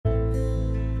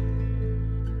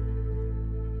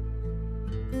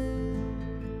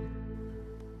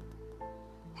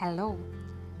Hello,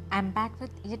 I'm back with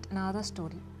yet another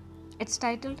story. It's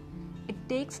titled It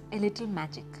Takes a Little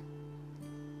Magic,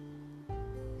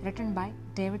 written by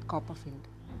David Copperfield.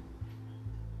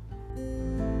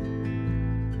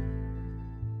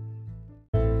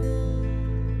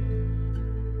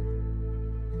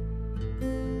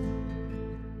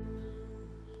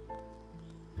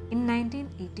 In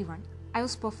 1981, I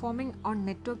was performing on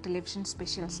network television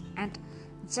specials and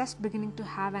just beginning to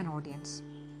have an audience.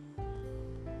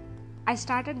 I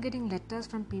started getting letters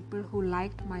from people who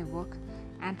liked my work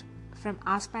and from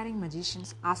aspiring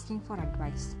magicians asking for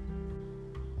advice.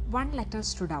 One letter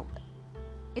stood out.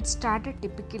 It started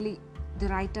typically the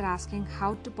writer asking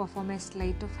how to perform a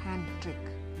sleight of hand trick.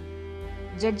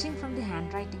 Judging from the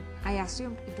handwriting, I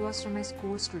assumed it was from a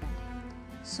school student,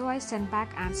 so I sent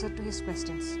back answer to his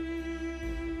questions.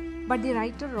 But the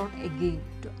writer wrote again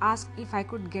to ask if I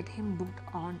could get him booked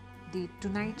on the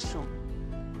Tonight Show.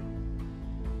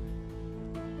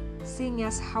 Seeing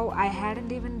as how I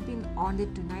hadn't even been on the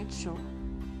Tonight Show,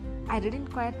 I didn't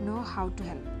quite know how to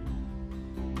help.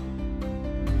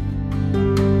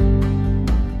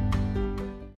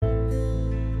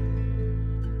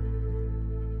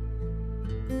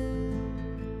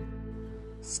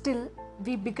 Still,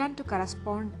 we began to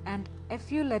correspond, and a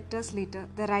few letters later,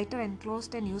 the writer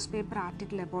enclosed a newspaper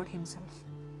article about himself.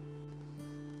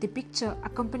 The picture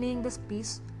accompanying this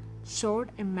piece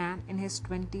showed a man in his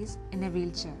 20s in a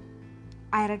wheelchair.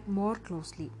 I read more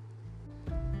closely.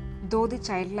 Though the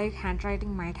childlike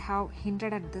handwriting might have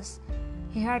hinted at this,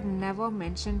 he had never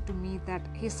mentioned to me that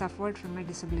he suffered from a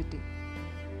disability.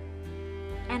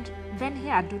 And when he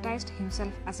advertised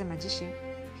himself as a magician,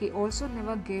 he also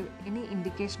never gave any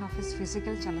indication of his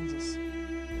physical challenges.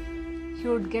 He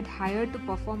would get hired to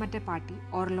perform at a party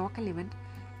or local event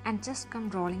and just come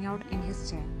rolling out in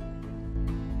his chair.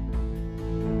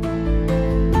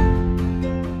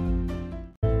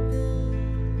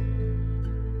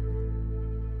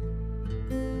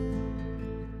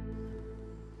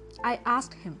 I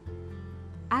asked him,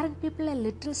 "Aren't people a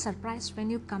little surprised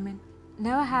when you come in,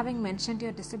 never having mentioned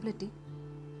your disability?"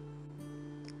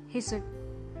 He said,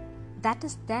 "That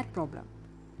is their problem."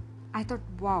 I thought,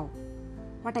 wow,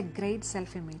 what a great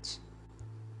self-image.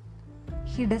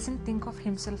 He doesn't think of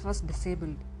himself as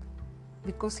disabled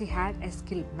because he had a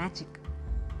skill, magic.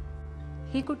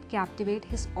 He could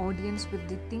captivate his audience with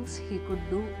the things he could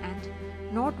do and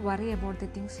not worry about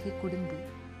the things he couldn't do.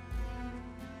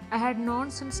 I had known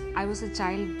since I was a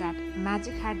child that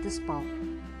magic had this power.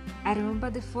 I remember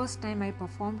the first time I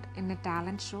performed in a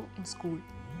talent show in school.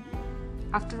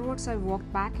 Afterwards, I walked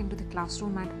back into the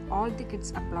classroom and all the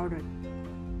kids applauded.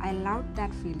 I loved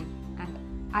that feeling and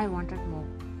I wanted more.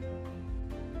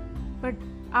 But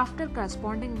after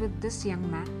corresponding with this young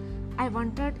man, I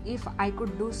wondered if I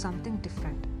could do something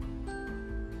different.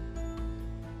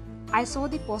 I saw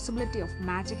the possibility of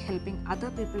magic helping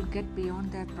other people get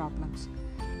beyond their problems,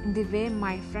 in the way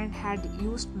my friend had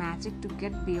used magic to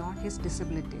get beyond his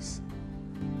disabilities.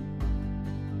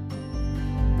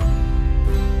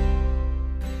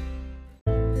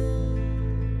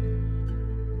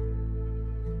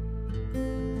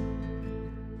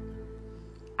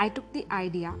 I took the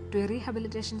idea to a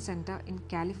rehabilitation center in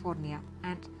California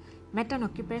and met an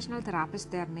occupational therapist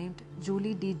there named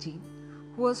Julie D. Jean,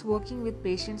 who was working with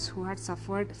patients who had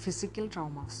suffered physical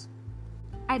traumas.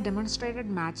 I demonstrated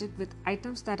magic with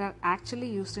items that are actually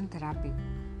used in therapy: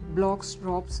 blocks,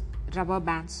 ropes, rubber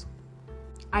bands.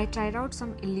 I tried out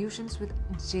some illusions with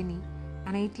Jenny,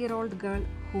 an 8-year-old girl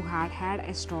who had had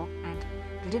a stroke and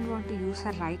didn't want to use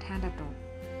her right hand at all.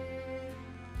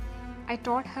 I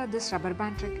taught her this rubber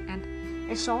band trick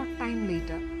and a short time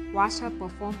later watched her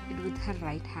perform it with her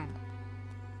right hand.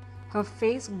 Her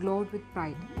face glowed with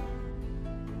pride.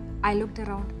 I looked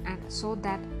around and saw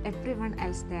that everyone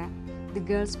else there, the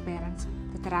girl's parents,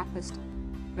 the therapist,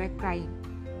 were crying.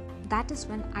 That is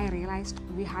when I realized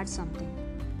we had something.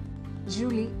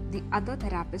 Julie, the other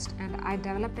therapist, and I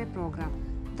developed a program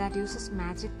that uses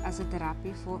magic as a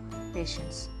therapy for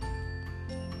patients.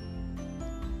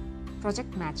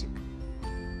 Project Magic.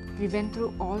 We went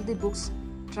through all the books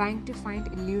trying to find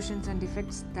illusions and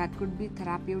effects that could be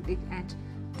therapeutic and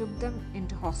took them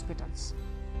into hospitals.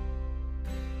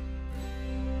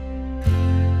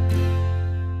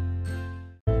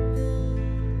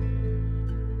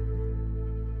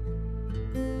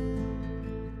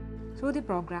 Through the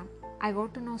program, I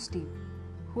got to know Steve,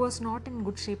 who was not in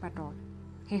good shape at all.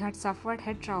 He had suffered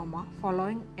head trauma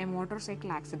following a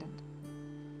motorcycle accident.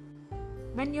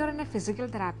 When you're in a physical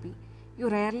therapy, you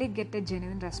rarely get a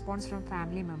genuine response from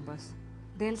family members.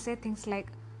 They'll say things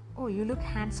like, "Oh, you look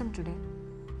handsome today,"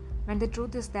 when the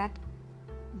truth is that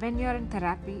When you're in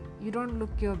therapy, you don't look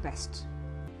your best.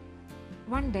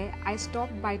 One day, I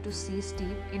stopped by to see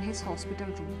Steve in his hospital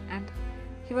room and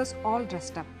he was all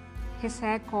dressed up, his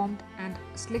hair combed and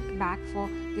slicked back for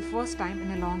the first time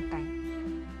in a long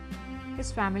time.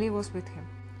 His family was with him.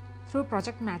 Through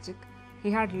Project Magic,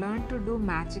 he had learned to do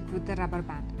magic with the rubber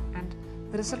band and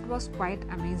the result was quite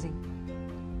amazing.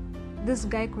 This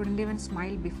guy couldn't even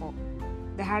smile before.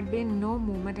 There had been no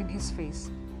movement in his face,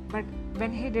 but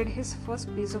when he did his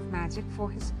first piece of magic for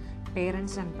his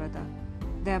parents and brother,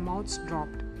 their mouths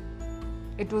dropped.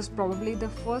 It was probably the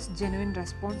first genuine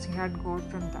response he had got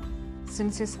from them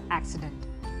since his accident.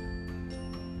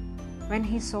 When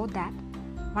he saw that,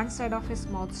 one side of his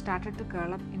mouth started to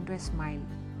curl up into a smile.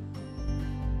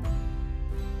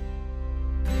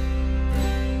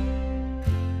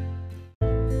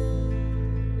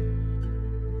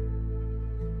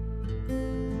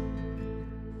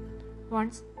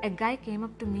 Once, a guy came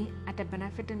up to me at a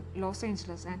benefit in Los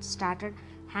Angeles and started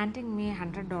handing me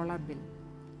 $100 bill.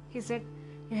 He said,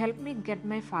 "You helped me get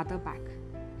my father back."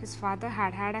 His father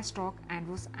had had a stroke and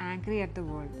was angry at the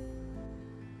world.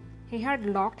 He had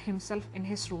locked himself in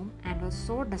his room and was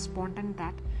so despondent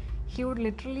that he would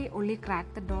literally only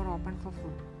crack the door open for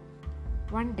food.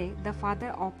 One day, the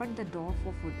father opened the door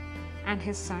for food, and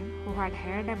his son, who had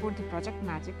heard about the Project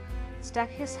Magic, stuck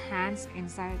his hands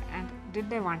inside and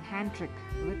did a one-hand trick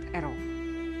with a rope.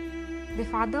 The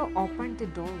father opened the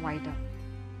door wider,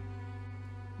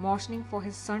 motioning for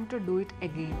his son to do it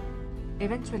again.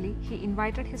 Eventually, he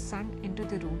invited his son into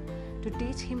the room to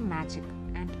teach him magic,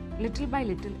 and little by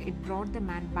little it brought the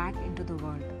man back into the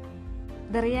world.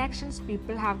 The reactions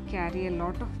people have carry a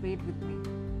lot of weight with me.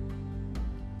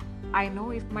 I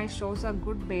know if my shows are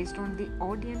good based on the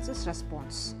audience's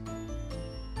response.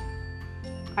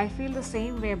 I feel the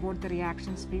same way about the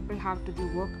reactions people have to the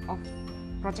work of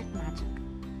Project Magic.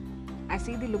 I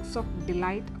see the looks of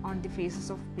delight on the faces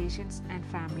of patients and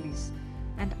families,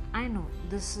 and I know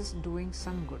this is doing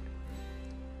some good.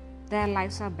 Their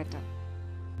lives are better.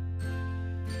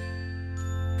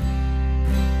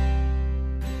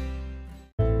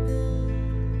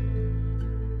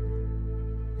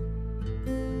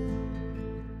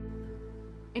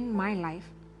 In my life,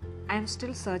 I am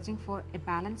still searching for a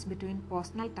balance between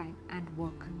personal time and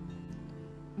work.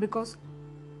 Because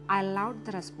I loved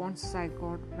the responses I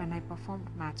got when I performed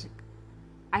magic.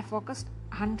 I focused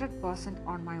 100%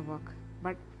 on my work,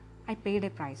 but I paid a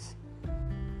price.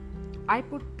 I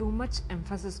put too much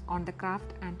emphasis on the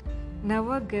craft and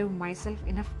never gave myself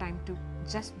enough time to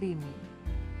just be me.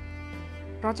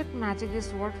 Project Magic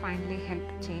is what finally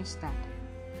helped change that.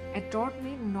 It taught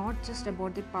me not just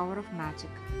about the power of magic,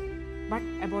 but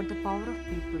about the power of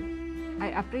people. I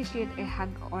appreciate a hug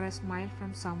or a smile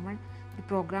from someone the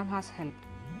program has helped.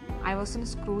 I wasn't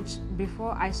Scrooge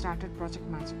before I started Project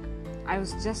Magic. I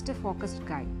was just a focused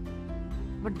guy.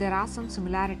 But there are some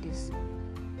similarities.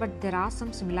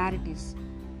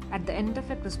 At the end of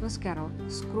A Christmas Carol,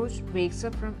 Scrooge wakes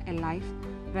up from a life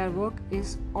where work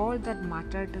is all that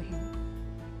mattered to him,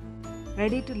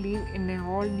 ready to live in a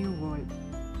whole new world.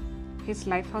 His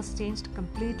life has changed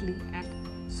completely and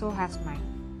so has mine.